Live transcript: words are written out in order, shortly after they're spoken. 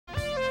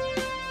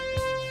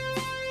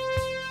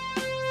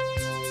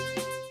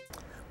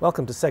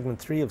Welcome to segment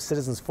 3 of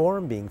Citizens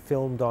Forum, being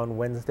filmed on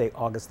Wednesday,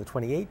 August the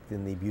 28th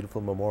in the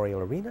beautiful Memorial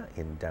Arena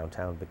in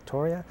downtown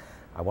Victoria.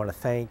 I want to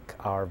thank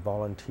our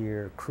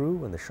volunteer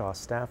crew and the Shaw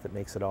staff that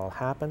makes it all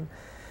happen.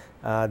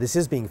 This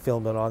is being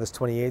filmed on August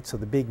 28th, so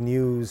the big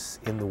news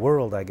in the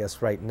world, I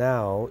guess, right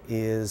now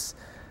is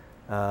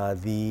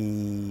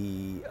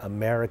the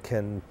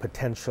American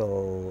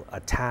potential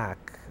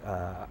attack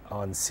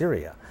on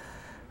Syria.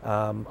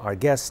 Our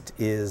guest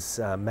is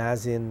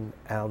Mazin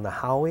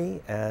al-Nahawi,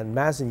 and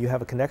Mazin, you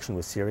have a connection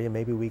with Syria.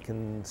 Maybe we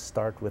can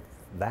start with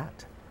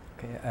that.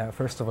 Okay,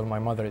 first of all, my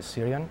mother is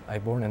Syrian. I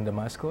born in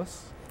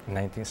Damascus in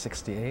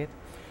 1968.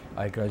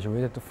 I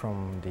graduated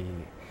from the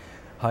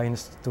High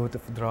Institute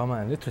of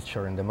Drama and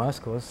Literature in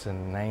Damascus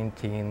in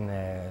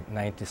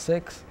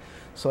 1996.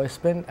 So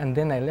and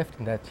then I left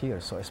in that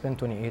year. So I spent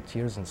 28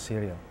 years in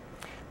Syria.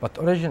 But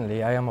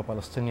originally, I am a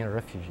Palestinian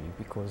refugee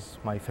because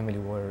my family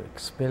were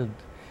expelled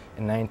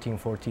in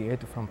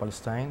 1948 from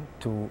Palestine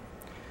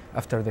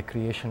after the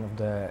creation of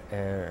the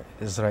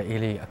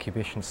Israeli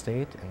occupation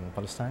state in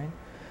Palestine.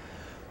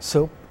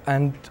 So,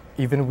 and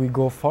even we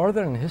go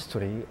farther in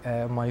history,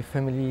 my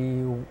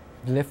family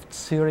left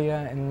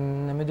Syria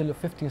in the middle of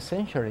 15th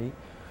century,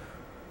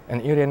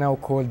 an area now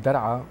called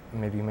Dar'a,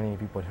 maybe many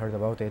people heard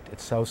about it.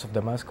 It's south of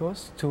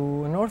Damascus,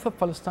 to north of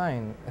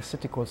Palestine, a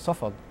city called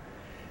Safad.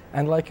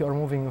 And like you are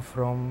moving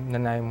from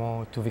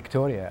Nanaimo to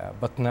Victoria,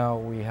 but now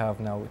we have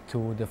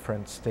two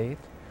different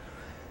states.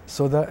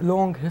 So the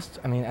long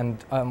history,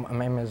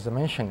 as I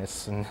mentioned,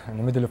 it's in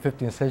the middle of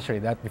 15th century,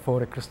 that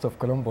before Christopher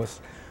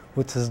Columbus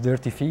put his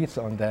dirty feet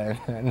on the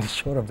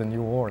shore of the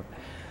New World.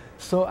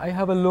 So I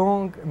have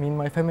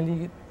my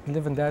family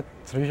live in that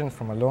region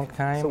from a long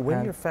time. So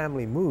when your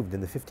family moved in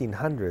the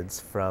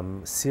 1500s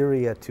from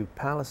Syria to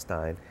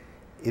Palestine,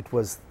 it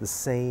was the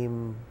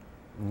same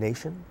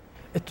nation?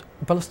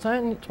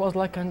 Palestine, it was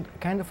like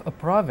kind of a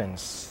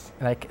province,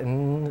 like they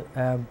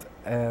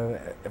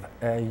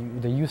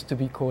used to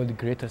be called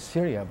Greater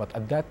Syria, but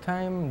at that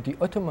time the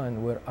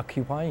Ottoman were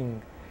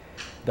occupying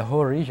the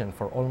whole region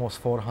for almost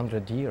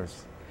 400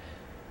 years,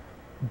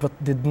 but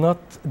did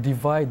not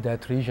divide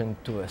that region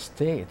to a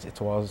state.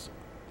 It was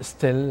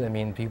still,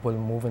 people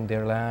moving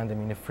their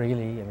land,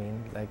 freely,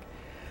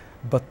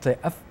 but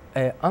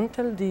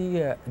until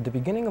the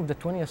beginning of the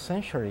 20th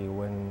century,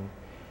 when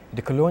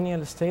the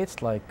colonial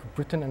states like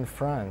Britain and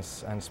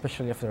France, and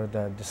especially after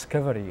the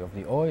discovery of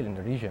the oil in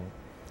the region,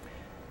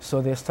 so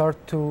they start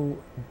to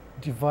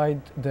divide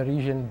the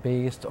region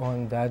based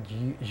on that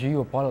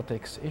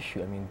geopolitics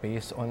issue.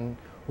 Based on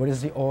what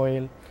is the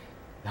oil,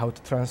 how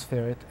to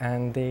transfer it,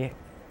 and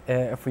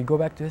if we go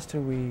back to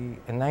history,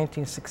 in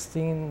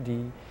 1916,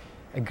 the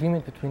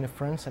agreement between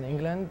France and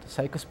England,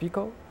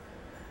 Sykes-Picot,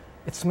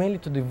 it's mainly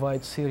to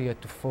divide Syria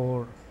to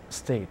 4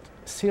 states: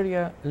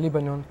 Syria,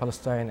 Lebanon,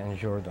 Palestine, and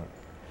Jordan.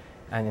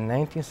 And in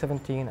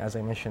 1917, as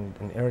I mentioned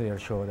in earlier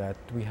show, that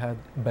we had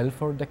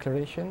Balfour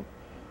Declaration,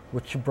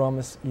 which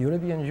promised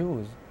European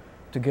Jews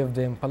to give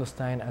them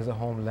Palestine as a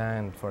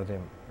homeland for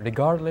them,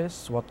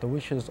 regardless what the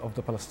wishes of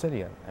the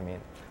Palestinian,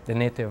 the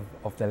native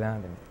of the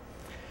land.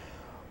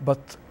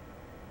 But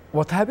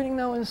what's happening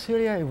now in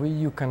Syria,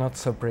 you cannot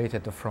separate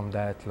it from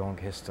that long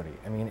history.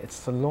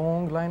 It's a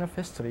long line of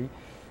history.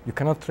 You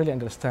cannot really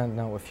understand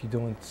now if you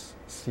don't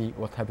see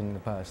what happened in the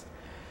past.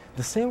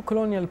 The same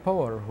colonial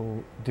power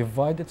who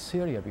divided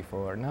Syria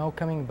before, now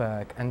coming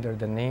back under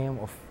the name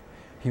of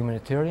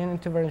humanitarian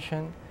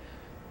intervention,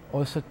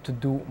 also to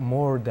do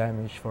more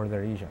damage for the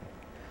region.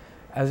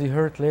 As you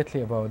heard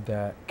lately about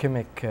the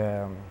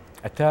chemical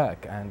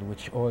attack, and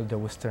which all the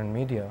Western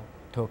media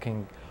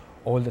talking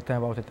all the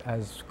time about it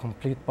as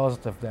complete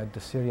positive that the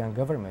Syrian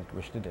government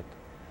which did it.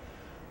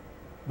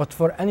 But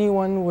for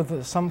anyone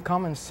with some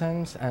common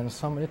sense and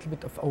some little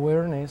bit of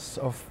awareness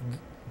of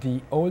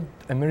the old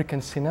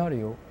American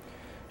scenario,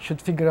 should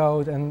figure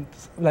out, and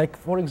like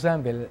for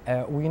example,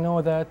 we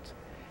know that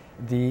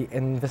the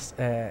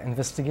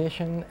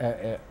investigation,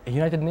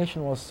 United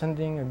Nations was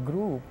sending a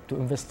group to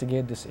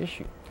investigate this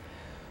issue.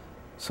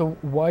 So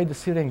why the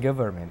Syrian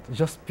government,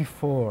 just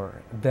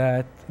before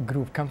that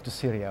group come to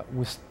Syria,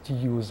 was to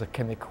use a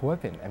chemical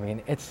weapon?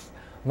 It's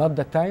not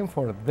the time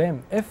for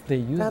them if they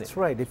use it. That's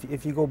right.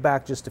 If you go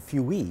back just a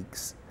few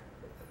weeks,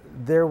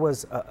 there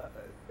was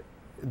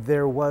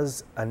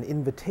an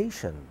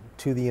invitation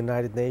to the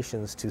United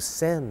Nations to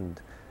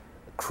send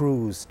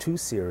crews to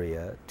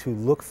Syria to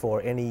look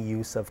for any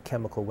use of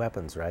chemical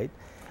weapons, right?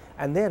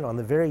 And then on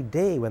the very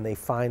day when they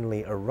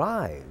finally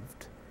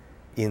arrived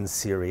in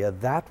Syria,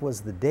 that was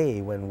the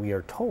day when we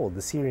are told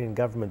the Syrian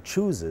government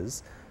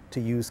chooses to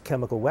use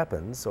chemical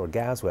weapons or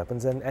gas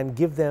weapons and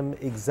give them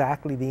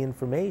exactly the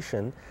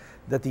information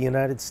that the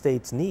United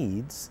States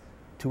needs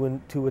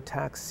to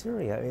attack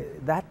Syria.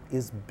 That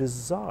is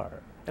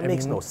bizarre. It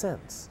makes no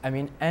sense.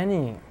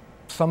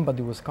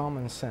 Somebody with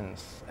common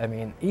sense,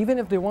 even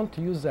if they want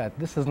to use that,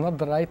 this is not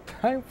the right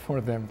time for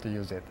them to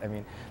use it.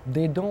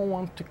 They don't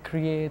want to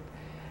create,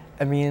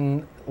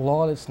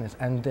 lawlessness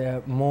and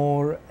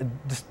more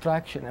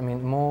distraction,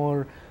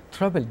 more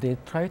trouble. They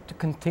try to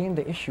contain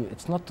the issue.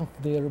 It's not of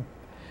their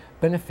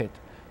benefit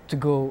to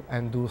go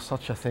and do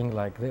such a thing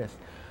like this.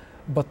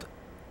 But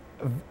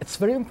it's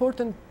very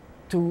important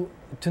to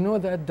know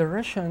that the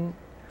Russian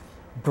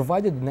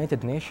provided the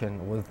United Nations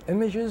with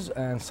images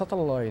and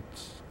satellite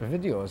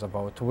videos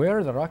about where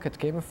the rocket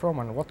came from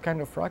and what kind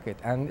of rocket.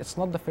 And it's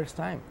not the first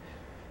time.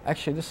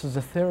 Actually, this is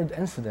the third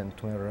incident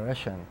where the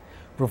Russian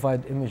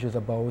provide images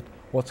about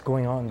what's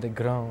going on the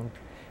ground.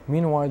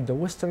 Meanwhile, the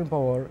Western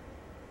power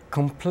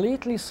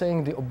completely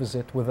saying the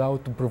opposite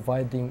without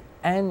providing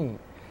any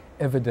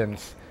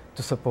evidence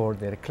to support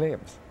their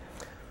claims.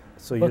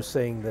 So you're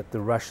saying that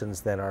the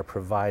Russians then are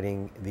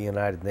providing the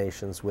United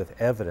Nations with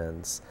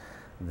evidence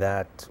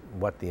that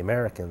what the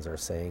Americans are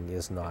saying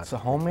is not. It's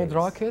a homemade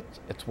rocket.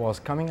 It was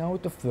coming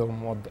out of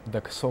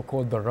the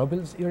so-called the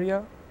rebels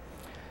area,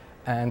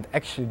 and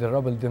actually the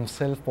rebels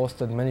themselves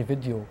posted many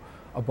videos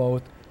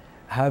about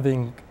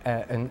having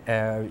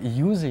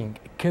using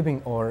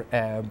keeping or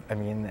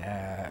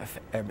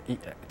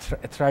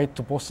tried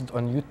to post it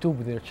on YouTube,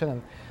 their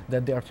channel,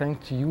 that they are trying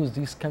to use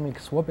these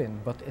chemical weapon,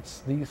 but it's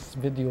these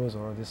videos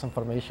or this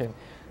information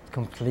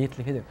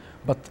completely hidden.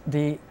 But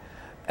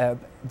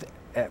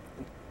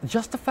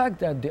just the fact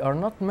that they are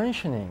not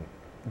mentioning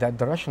that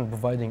the Russian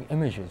providing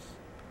images.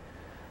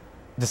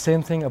 The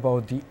same thing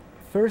about the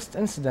first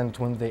incident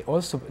when they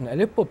also in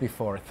Aleppo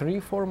before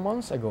 3-4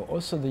 months ago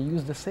also they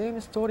used the same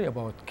story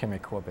about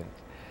chemical weapons,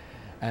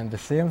 and the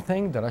same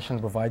thing, the Russian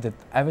provided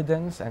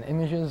evidence and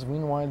images.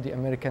 Meanwhile, the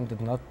American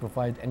did not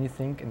provide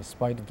anything, in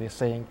spite of their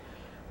saying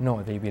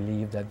no, they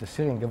believe that the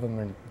Syrian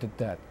government did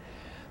that.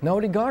 Now,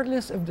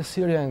 regardless if the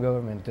Syrian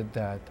government did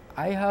that,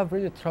 I have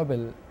really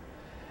trouble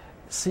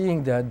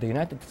seeing that the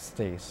United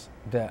States,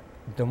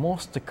 the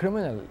most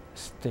criminal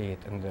state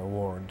in the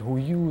world, who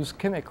use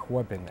chemical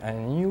weapons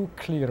and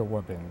nuclear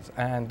weapons,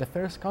 and the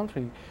first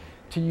country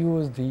to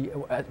use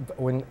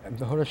when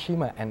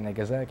Hiroshima and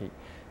Nagasaki,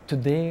 to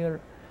dare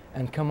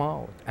and come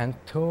out and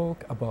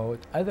talk about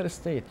other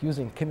states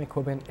using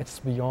chemical weapons, it's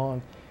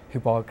beyond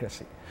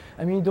hypocrisy.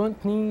 I mean, you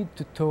don't need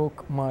to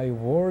talk my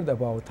word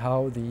about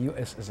how the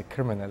US is a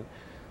criminal.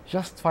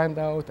 Just find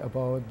out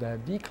about the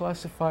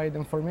declassified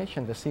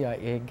information the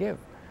CIA gave.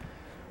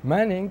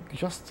 Manning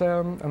just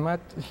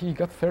he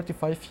got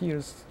 35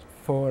 years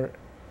for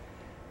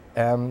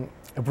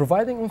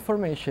providing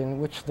information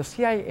which the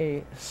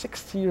CIA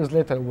 6 years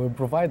later will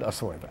provide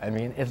us with. I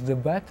mean, it's the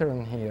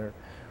pattern here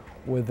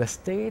where the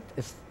state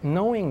is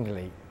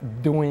knowingly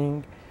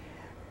doing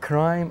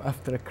crime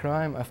after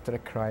crime after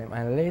crime,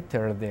 and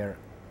later their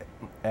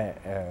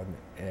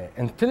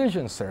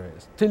intelligence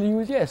service tell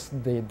you, yes,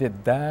 they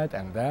did that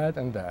and that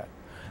and that.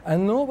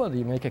 And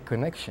nobody make a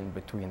connection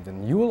between the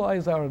new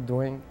lies they are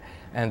doing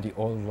and the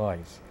old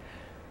lies.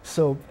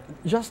 So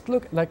just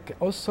look, like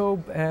also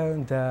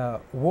the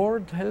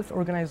World Health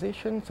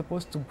Organization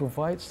supposed to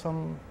provide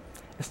some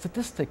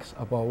statistics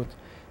about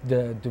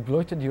the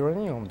depleted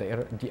uranium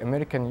the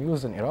American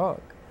used in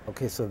Iraq.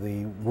 Okay, so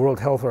the World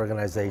Health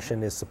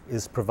Organization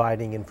is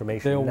providing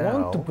information now. They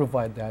want to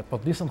provide that,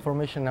 but this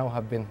information now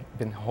have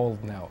been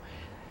held now.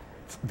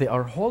 They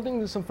are holding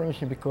this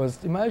information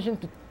because imagine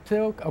to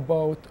talk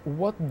about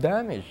what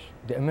damage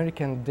the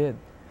American did,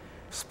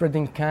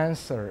 spreading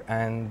cancer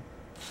and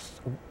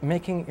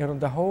making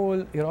the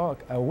whole Iraq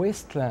a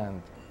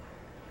wasteland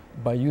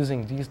by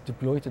using these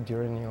depleted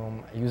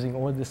uranium, using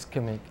all this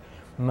chemical,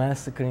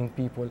 massacring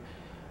people.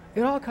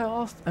 Iraq has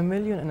lost 1.5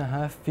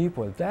 million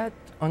people. That,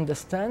 on the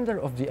standard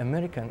of the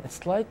American,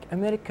 it's like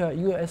America,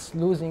 US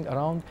losing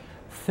around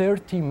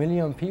 30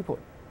 million people.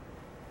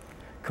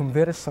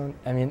 Comparison,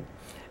 I mean,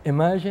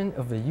 imagine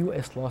if the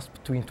US lost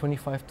between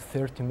 25 to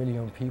 30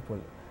 million people.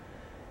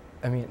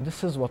 I mean,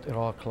 this is what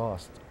Iraq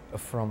lost.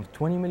 From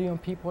 20 million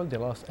people, they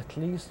lost at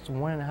least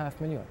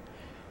 1.5 million.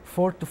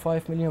 4 to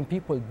 5 million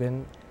people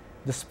been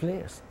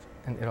displaced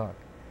in Iraq.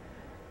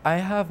 I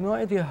have no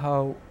idea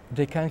how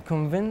they can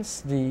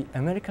convince the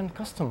American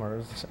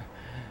customers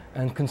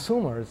and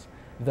consumers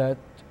that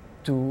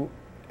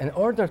in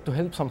order to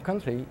help some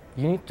country,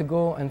 you need to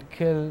go and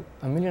kill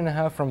 1.5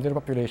 million from their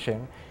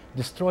population,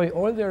 destroy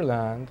all their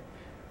land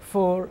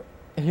for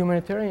a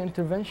humanitarian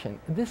intervention.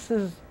 This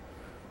is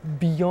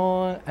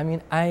beyond, I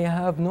mean, I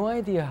have no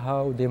idea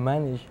how they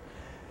manage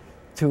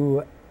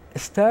to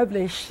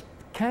establish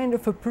kind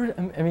of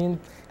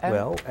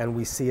well, and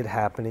we see it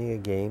happening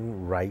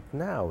again right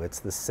now. It's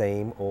the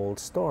same old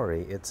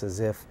story. It's as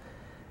if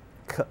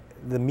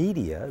the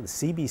media, the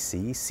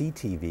CBC,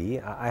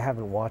 CTV, I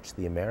haven't watched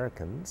the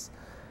Americans,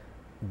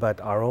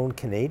 but our own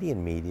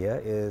Canadian media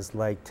is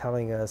like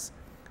telling us,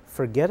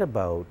 forget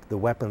about the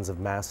weapons of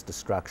mass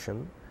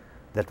destruction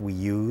that we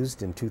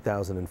used in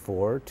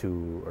 2004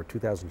 or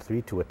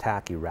 2003 to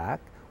attack Iraq,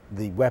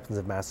 the weapons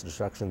of mass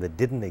destruction that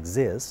didn't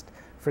exist.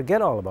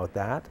 Forget all about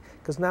that,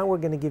 because now we're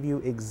going to give you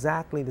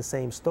exactly the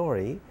same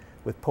story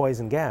with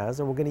poison gas,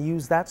 and we're going to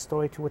use that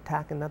story to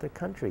attack another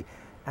country,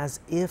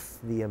 as if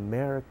the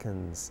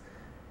American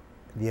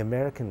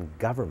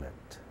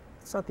government,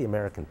 it's not the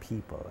American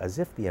people, as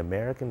if the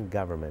American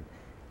government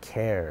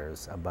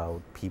cares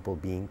about people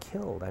being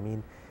killed. I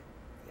mean,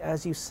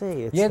 as you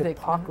say, it's Yeah,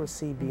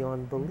 hypocrisy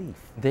beyond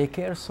belief. they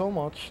care so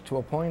much to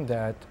a point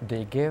that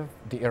they give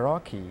the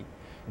Iraqi,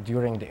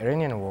 during the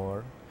Iranian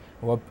war,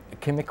 a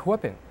chemical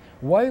weapon.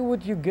 Why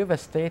would you give a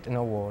state in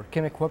a war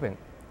chemical weapon?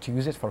 To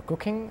use it for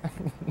cooking?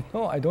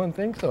 No, I don't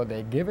think so.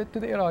 They give it to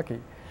the Iraqi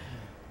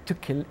to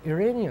kill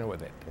Iranian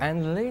with it,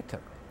 and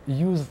later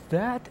use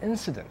that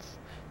incident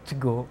to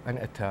go and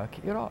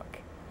attack Iraq.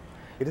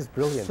 It is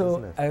brilliant, So,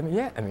 isn't it?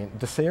 yeah, I mean,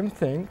 the same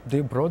thing.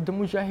 They brought the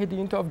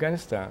Mujahideen to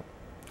Afghanistan.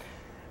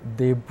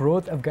 They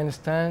brought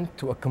Afghanistan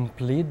to a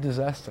complete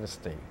disaster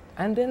state.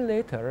 And then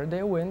later,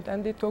 they went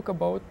and they talk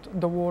about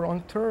the war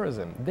on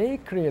terrorism. They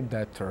create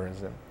that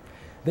terrorism.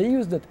 They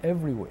used it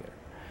everywhere.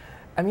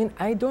 I mean,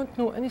 I don't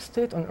know any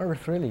state on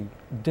earth really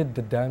did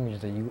the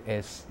damage the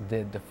US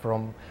did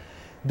from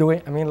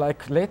doing, I mean,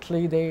 like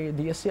lately,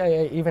 the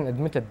CIA even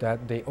admitted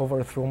that they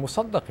overthrew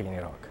Mossadeq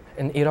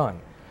in Iran.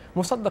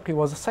 Mossadeq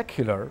was a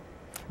secular,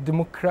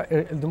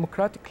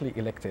 democratically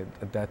elected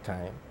at that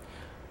time.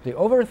 They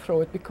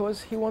overthrew it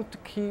because he wanted to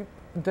keep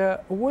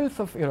the wealth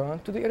of Iran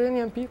to the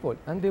Iranian people,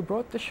 and they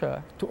brought the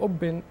Shah to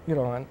open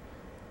Iran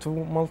to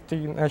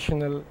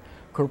multinational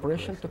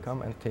corporations to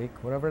come and take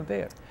whatever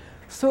there.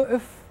 So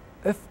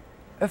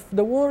if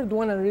the world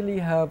want to really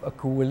have a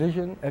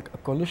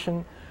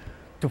coalition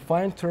to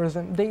find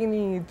terrorism, they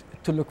need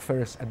to look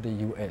first at the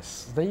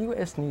US. The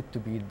US need to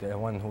be the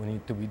one who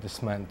need to be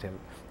dismantled,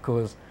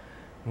 because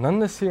none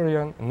the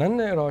Syrian, none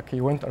the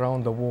Iraqi went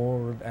around the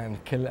world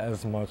and kill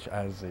as much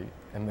as the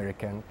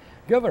American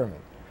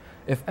government.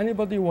 If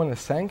anybody want to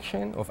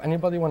sanction, or if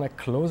anybody want to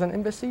close an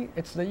embassy,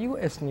 it's the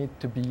US need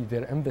to be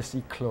their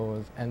embassy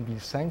closed and be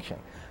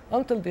sanctioned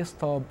until they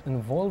stop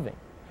involving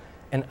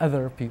in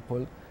other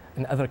people,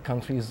 in other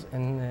countries,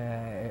 in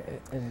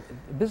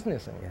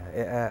business.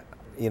 Yeah,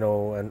 you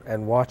know,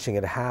 and watching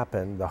it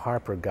happen, the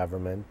Harper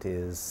government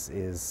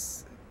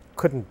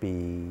couldn't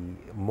be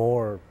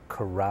more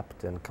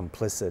corrupt and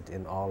complicit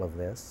in all of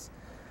this.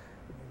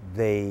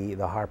 The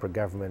Harper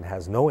government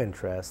has no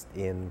interest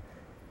in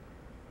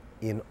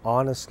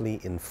honestly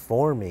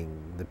informing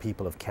the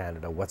people of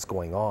Canada what's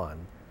going on,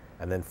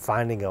 and then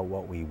finding out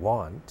what we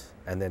want,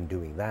 and then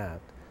doing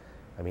that.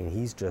 I mean,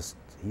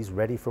 he's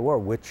ready for war,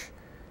 which,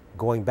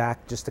 going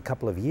back just a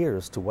couple of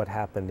years to what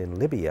happened in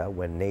Libya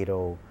when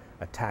NATO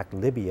attacked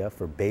Libya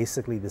for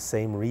basically the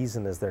same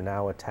reason as they're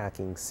now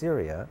attacking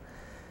Syria,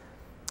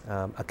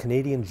 a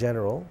Canadian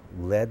general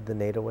led the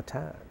NATO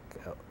attack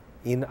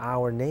in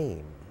our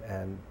name,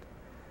 and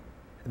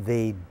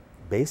they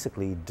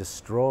basically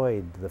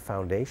destroyed the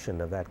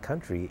foundation of that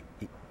country.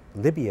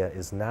 Libya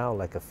is now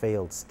like a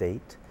failed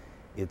state.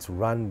 It's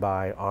run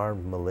by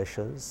armed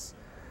militias.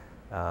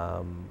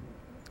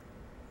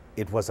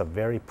 It was a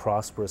very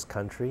prosperous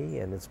country,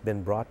 and it's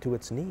been brought to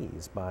its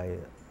knees by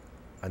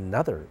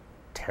another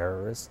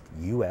terrorist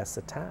US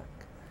attack.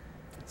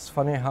 It's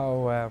funny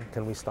how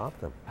can we stop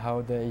them?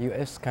 How the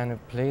US kind of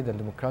played the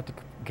democratic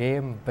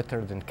game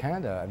better than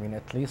Canada. I mean,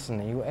 at least in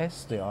the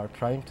US, they are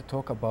trying to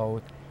talk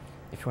about,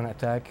 if you want to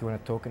attack, you want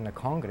to talk in the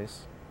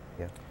Congress.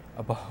 Yeah.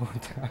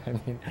 About, I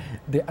mean,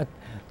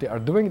 they are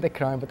doing the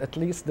crime, but at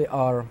least they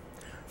are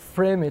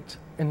frame it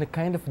in a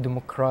kind of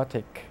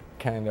democratic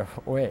kind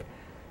of way.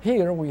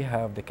 Here we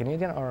have the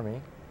Canadian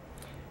Army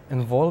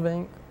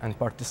involving and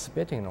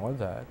participating in all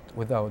that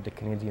without the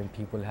Canadian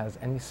people has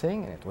any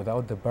saying in it,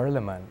 without the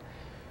Parliament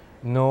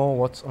know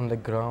what's on the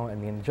ground. I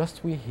mean,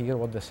 just we hear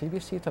what the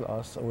CBC tell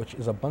us, which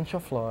is a bunch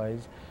of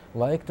lies,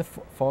 like the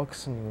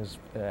Fox News.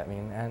 I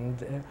mean,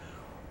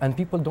 and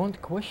people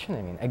don't question.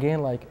 I mean,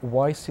 again, like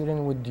why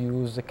Syrian would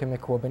use the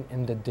chemical weapon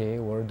in the day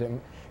where the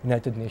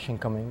United Nations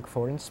coming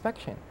for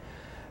inspection.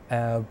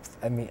 I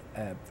mean,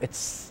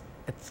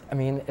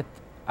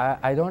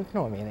 I don't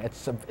know. I mean,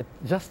 it's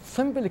just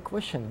simply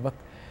question. But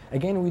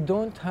again, we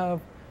don't have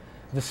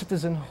the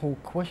citizen who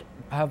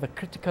have a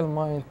critical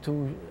mind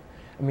to.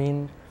 I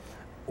mean,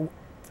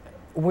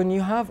 when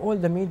you have all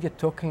the media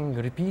talking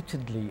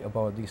repeatedly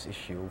about this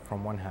issue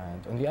from one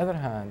hand, on the other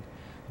hand,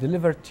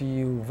 deliver to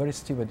you very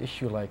stupid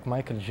issue like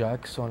Michael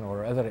Jackson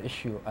or other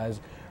issue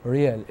as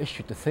real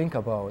issue to think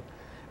about.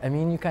 I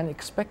mean, you can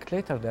expect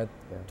later that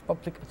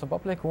the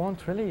public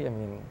won't really. I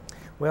mean.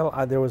 Well,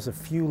 there was a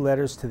few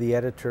letters to the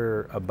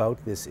editor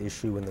about this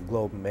issue in the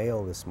Globe and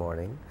Mail this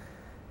morning,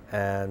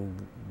 and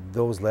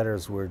those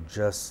letters were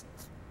just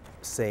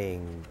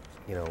saying,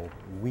 you know,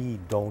 we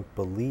don't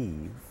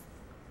believe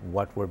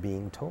what we're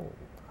being told.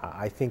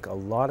 I think a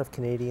lot of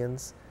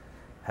Canadians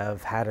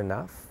have had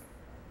enough,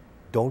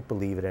 don't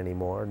believe it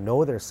anymore,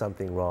 know there's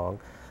something wrong.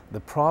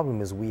 The problem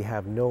is we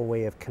have no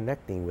way of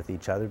connecting with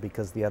each other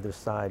because the other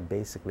side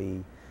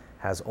basically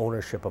has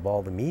ownership of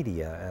all the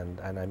media,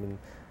 and I mean,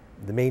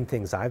 the main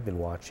things I've been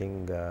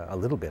watching a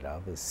little bit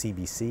of is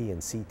CBC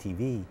and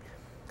CTV,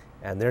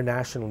 and their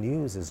national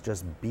news is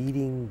just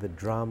beating the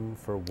drum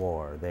for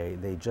war.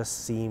 They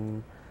just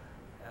seem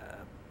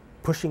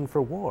pushing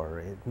for war.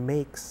 It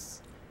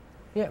makes...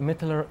 Yeah,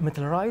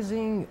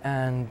 militarizing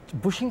and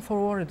pushing for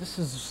war, this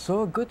is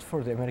so good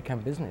for the American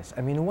business.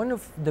 I mean, one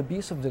of the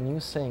piece of the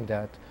news saying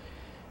that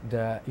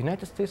the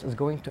United States is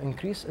going to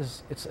increase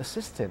its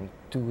assistance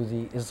to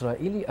the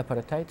Israeli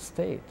apartheid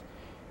state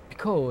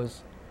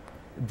because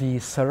the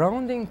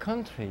surrounding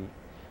country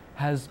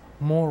has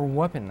more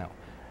weapon now.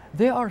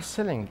 They are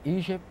selling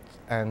Egypt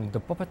and the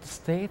puppet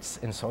states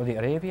in Saudi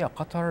Arabia,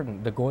 Qatar,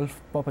 and the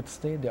Gulf puppet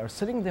state. They are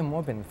selling them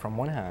weapon from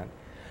one hand,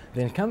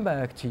 then come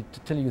back to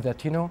tell you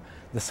that, you know,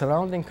 the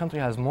surrounding country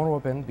has more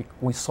weapon.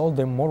 We sold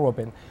them more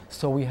weapon,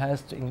 so we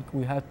have to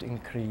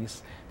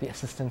increase the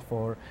assistance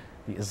for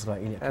the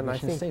Israeli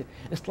occupation state.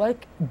 It's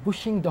like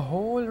pushing the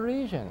whole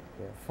region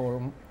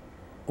for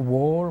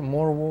war,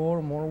 more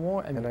war, more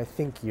war. And I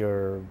think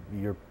your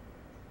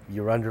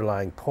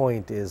underlying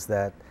point is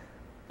that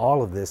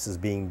all of this is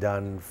being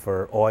done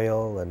for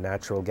oil and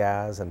natural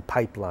gas and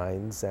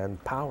pipelines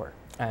and power.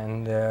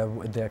 And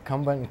the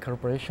company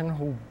corporation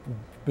who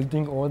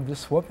building all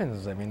these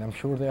weapons, I mean, I'm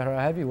sure they are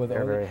happy with all.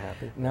 They're very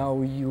happy. Now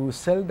you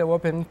sell the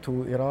weapon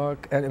to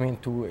Iraq, I mean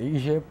to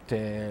Egypt,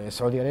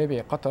 Saudi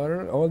Arabia,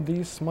 Qatar, all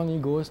this money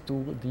goes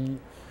to the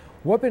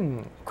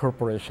weapon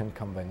corporation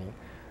company.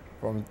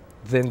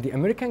 Then the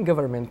American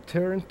government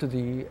turned to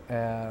the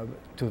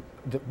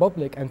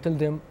public and tell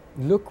them,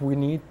 look, we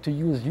need to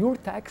use your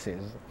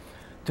taxes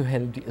to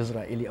help the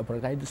Israeli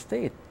apartheid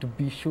state to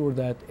be sure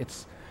that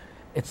it's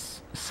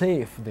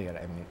safe there.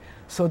 I mean,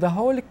 so the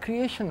whole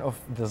creation of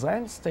the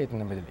Zionist state in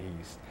the Middle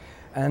East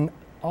and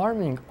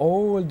arming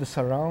all the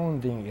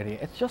surrounding area,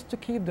 it's just to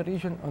keep the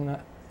region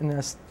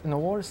in a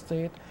war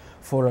state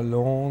for a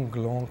long,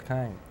 long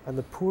time. And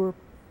the poor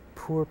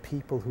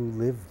people who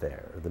live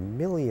there, the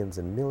millions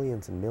and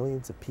millions and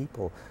millions of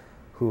people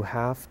who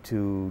have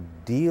to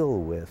deal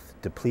with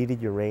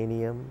depleted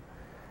uranium.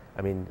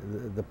 I mean,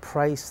 the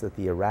price that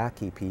the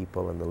Iraqi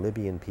people and the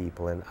Libyan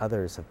people and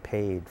others have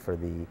paid for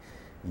the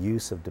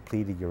use of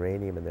depleted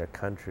uranium in their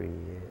country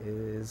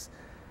is,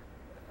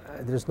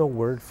 there's no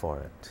word for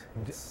it.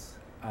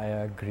 I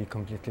agree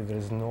completely. There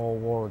is no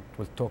word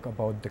will talk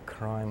about the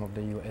crime of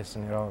the US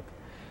in Iraq.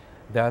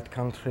 That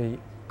country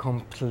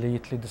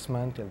completely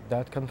dismantled.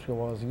 That country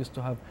was used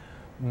to have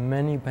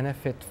many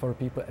benefits for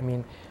people. I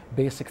mean,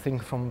 basic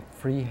things from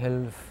free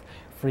health,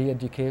 free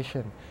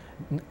education,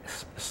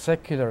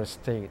 secular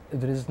state.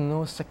 There is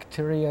no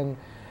sectarian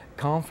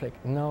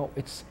conflict. Now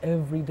it's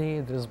every day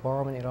there's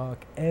bomb in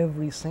Iraq.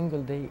 Every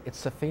single day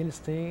it's a failed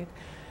state.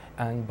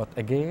 But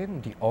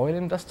again, the oil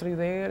industry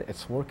there,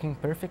 it's working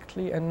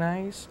perfectly and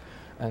nice,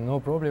 and no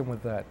problem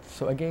with that.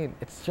 So again,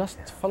 it's just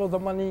follow the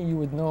money, you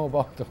would know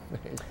about the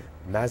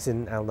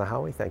Mazin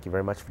al-Nahawi, thank you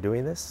very much for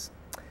doing this.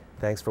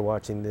 Thanks for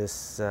watching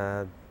this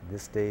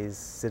day's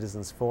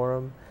Citizens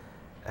Forum,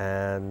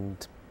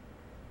 and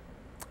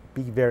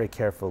be very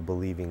careful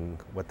believing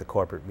what the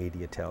corporate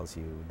media tells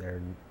you.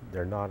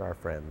 They're not our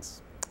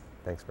friends.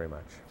 Thanks very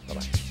much.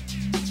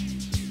 Bye-bye.